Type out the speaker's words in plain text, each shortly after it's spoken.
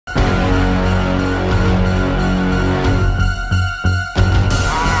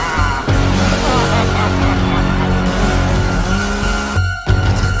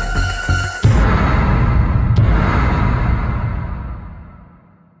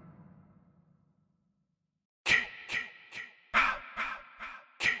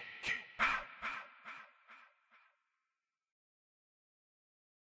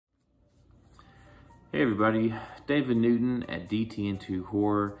Hey everybody, David Newton at DTN2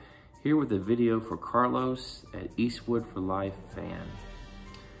 Horror here with a video for Carlos at EASTWOOD4LIFE fan.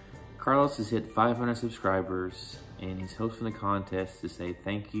 Carlos has hit 500 subscribers and he's hosting a contest to say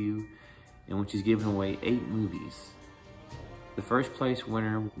thank you, in which he's giving away 8 movies. The first place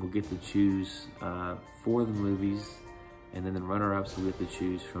winner will get to choose 4 of the movies, and then the runner-ups will get to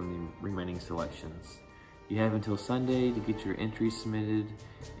choose from the remaining selections. You have until Sunday to get your entries submitted,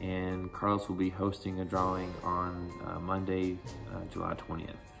 and Carlos will be hosting a drawing on Monday, July 20th.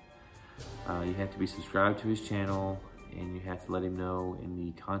 You have to be subscribed to his channel, and you have to let him know in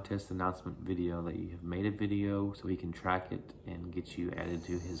the contest announcement video that you have made a video so he can track it and get you added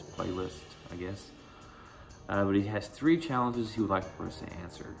to his playlist, I guess. But he has 3 challenges he would like for us to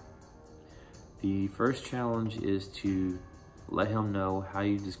answer. The first challenge is to let him know how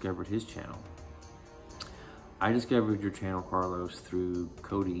you discovered his channel. I discovered your channel, Carlos, through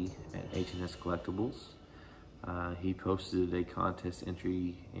Cody at H&S Collectibles. He posted a contest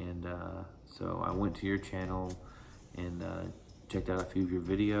entry, and so I went to your channel and checked out a few of your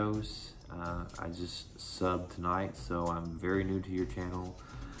videos. I just subbed tonight, so I'm very new to your channel.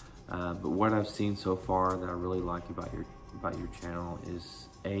 But what I've seen so far that I really like about your channel is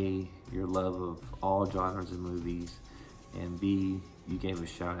A, your love of all genres of movies, and B, you gave a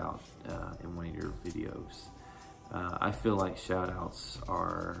shout out in one of your videos. I feel like shout outs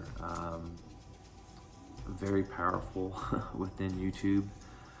are very powerful within YouTube,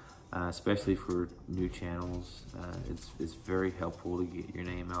 especially for new channels. It's very helpful to get your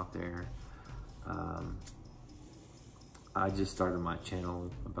name out there. I just started my channel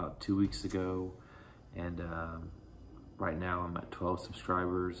about 2 weeks ago, and right now I'm at 12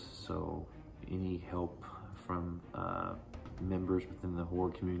 subscribers, so any help from members within the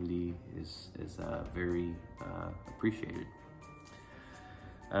horror community is very appreciated.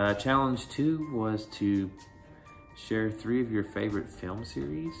 Challenge 2 was to share 3 of your favorite film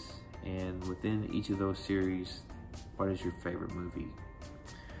series, and within each of those series, what is your favorite movie?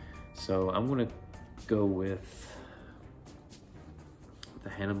 So I'm gonna go with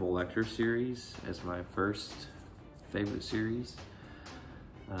the Hannibal Lecter series as my first favorite series.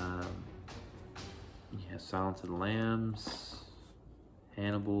 You have Silence of the Lambs,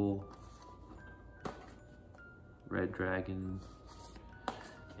 Hannibal, Red Dragon,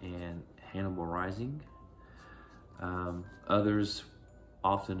 and Hannibal Rising. Others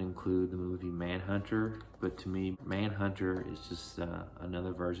often include the movie Manhunter, but to me, Manhunter is just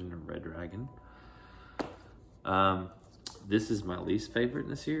another version of Red Dragon. This is my least favorite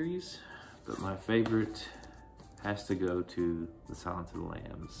in the series, but my favorite has to go to The Silence of the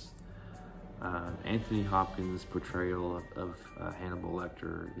Lambs. Anthony Hopkins' portrayal of Hannibal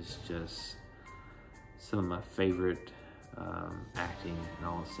Lecter is just some of my favorite acting in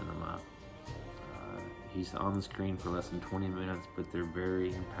all of cinema. He's on the screen for less than 20 minutes, but they're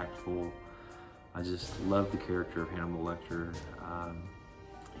very impactful. I just love the character of Hannibal Lecter.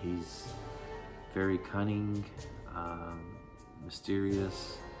 He's very cunning,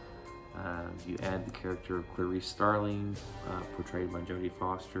 mysterious. You add the character of Clarice Starling, portrayed by Jodie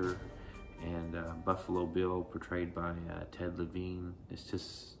Foster, and Buffalo Bill, portrayed by Ted Levine. It's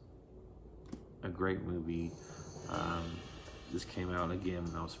just a great movie. This came out again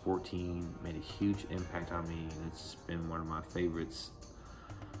when I was 14, made a huge impact on me, and it's been one of my favorites,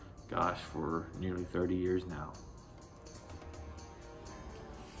 gosh, for nearly 30 years now.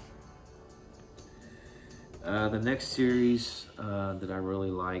 The next series that I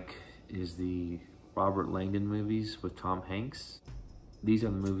really like is the Robert Langdon movies with Tom Hanks. These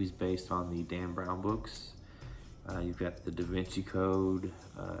are the movies based on the Dan Brown books. You've got the Da Vinci Code,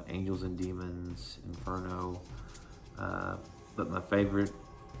 Angels and Demons, Inferno, but my favorite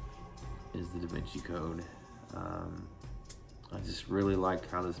is the Da Vinci Code. I just really like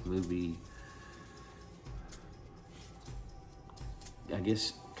how this movie, I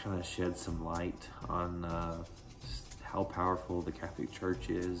guess, kind of shed some light on just how powerful the Catholic Church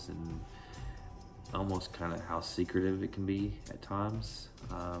is, and almost kind of how secretive it can be at times.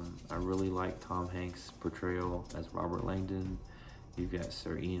 I really like Tom Hanks' portrayal as Robert Langdon. You've got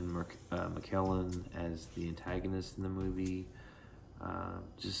Sir Ian McKellen as the antagonist in the movie.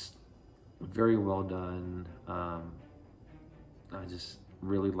 Just very well done. I just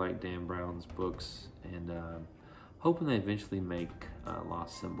really like Dan Brown's books, and hoping they eventually make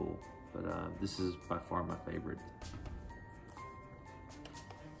Lost Symbol, but this is by far my favorite.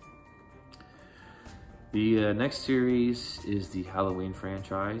 The next series is the Halloween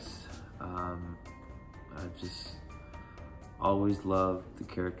franchise. I've just always loved the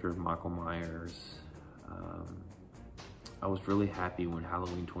character of Michael Myers. I was really happy when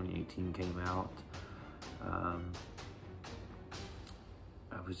Halloween 2018 came out. I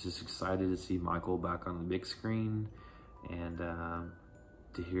was just excited to see Michael back on the big screen, and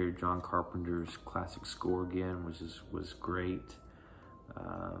to hear John Carpenter's classic score again was great.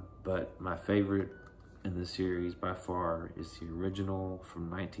 But my favorite in the series by far is the original from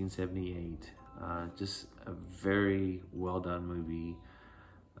 1978. Just a very well done movie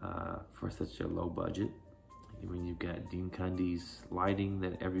for such a low budget. I mean, you've got Dean Cundy's lighting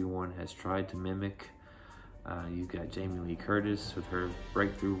that everyone has tried to mimic. You've got Jamie Lee Curtis with her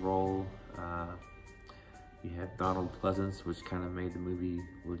breakthrough role. You have Donald Pleasance, which kind of made the movie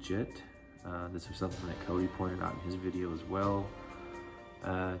legit. This was something that Cody pointed out in his video as well.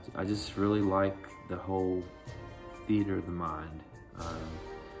 I just really like the whole theater of the mind.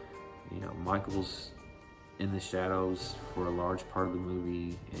 You know, Michael's in the shadows for a large part of the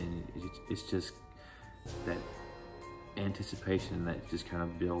movie, and it's just that anticipation that just kind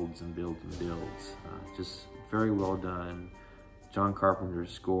of builds and builds and builds. Just very well done. John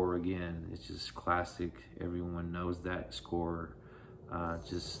Carpenter's score, again, it's just classic. Everyone knows that score.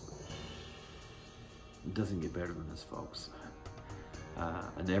 Just doesn't get better than this, folks.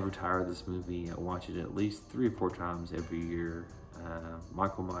 I never tire of this movie. I watch it at least 3 or 4 times every year.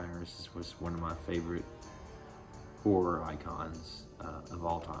 Michael Myers was one of my favorite horror icons of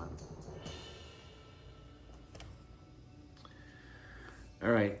all time. All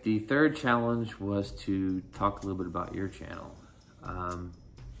right, the third challenge was to talk a little bit about your channel.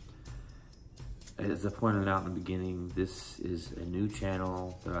 As I pointed out in the beginning, this is a new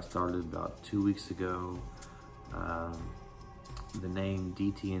channel that I started about 2 weeks ago. The name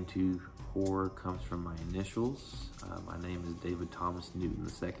DTN2 Horror comes from my initials. My name is David Thomas Newton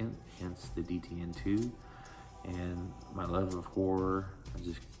II, hence the DTN2. And my love of horror, I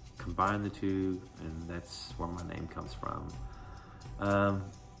just combined the two, and that's where my name comes from.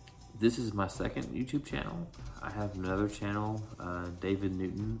 This is my second YouTube channel. I have another channel, David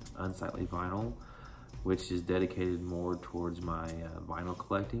Newton Unsightly Vinyl, which is dedicated more towards my vinyl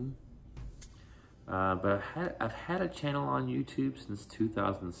collecting. But I've had a channel on YouTube since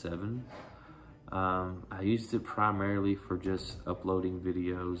 2007. I used it primarily for just uploading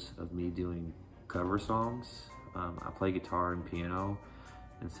videos of me doing cover songs. I play guitar and piano,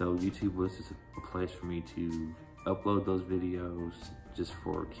 and so YouTube was just a place for me to upload those videos just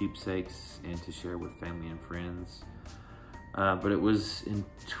for keepsakes and to share with family and friends. But it was in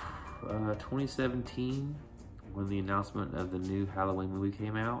 2017, when the announcement of the new Halloween movie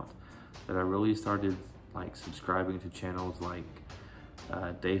came out, that I really started like subscribing to channels like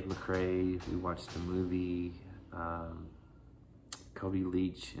Dave McRae, who watched the movie, Cody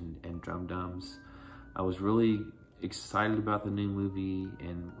Leach, and Drum Dums. I was really excited about the new movie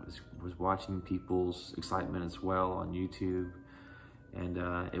and was watching people's excitement as well on YouTube. And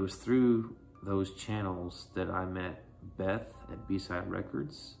it was through those channels that I met Beth at B-Side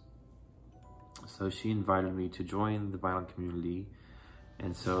Records. So she invited me to join the vinyl community.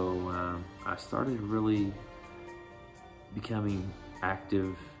 And so I started really becoming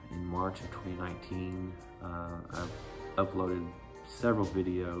active in March of 2019. I've uploaded several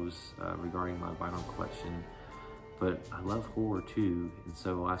videos regarding my vinyl collection, but I love horror too. And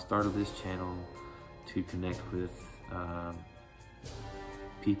so I started this channel to connect with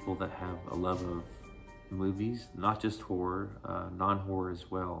people that have a love of movies, not just horror, non-horror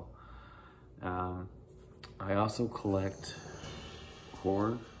as well. I also collect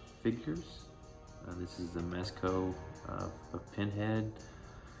horror figures. This is the Mezco of Pinhead.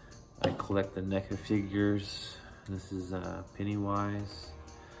 I collect the NECA figures. This is Pennywise.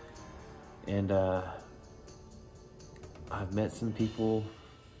 And I've met some people,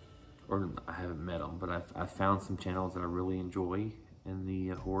 or I haven't met them, but I've found some channels that I really enjoy in the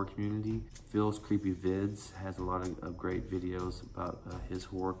horror community. Phil's Creepy Vids has a lot of great videos about his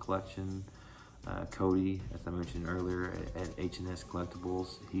horror collection. Cody, as I mentioned earlier, at H&S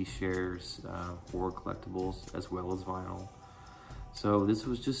Collectibles, he shares horror collectibles as well as vinyl. So this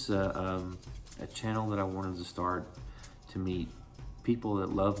was just a channel that I wanted to start to meet people that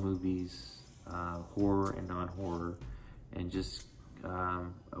love movies, horror and non-horror, and just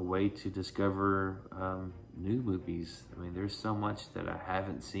a way to discover new movies. I mean, there's so much that I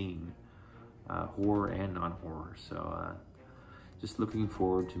haven't seen, horror and non-horror. So just looking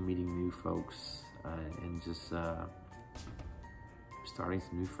forward to meeting new folks and just starting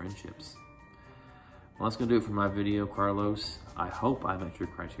some new friendships. Well, that's gonna do it for my video, Carlos. I hope I met your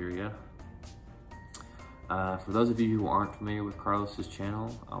criteria. For those of you who aren't familiar with Carlos's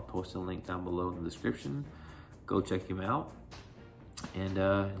channel, I'll post a link down below in the description. Go check him out. And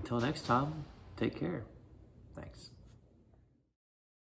until next time, take care. Thanks.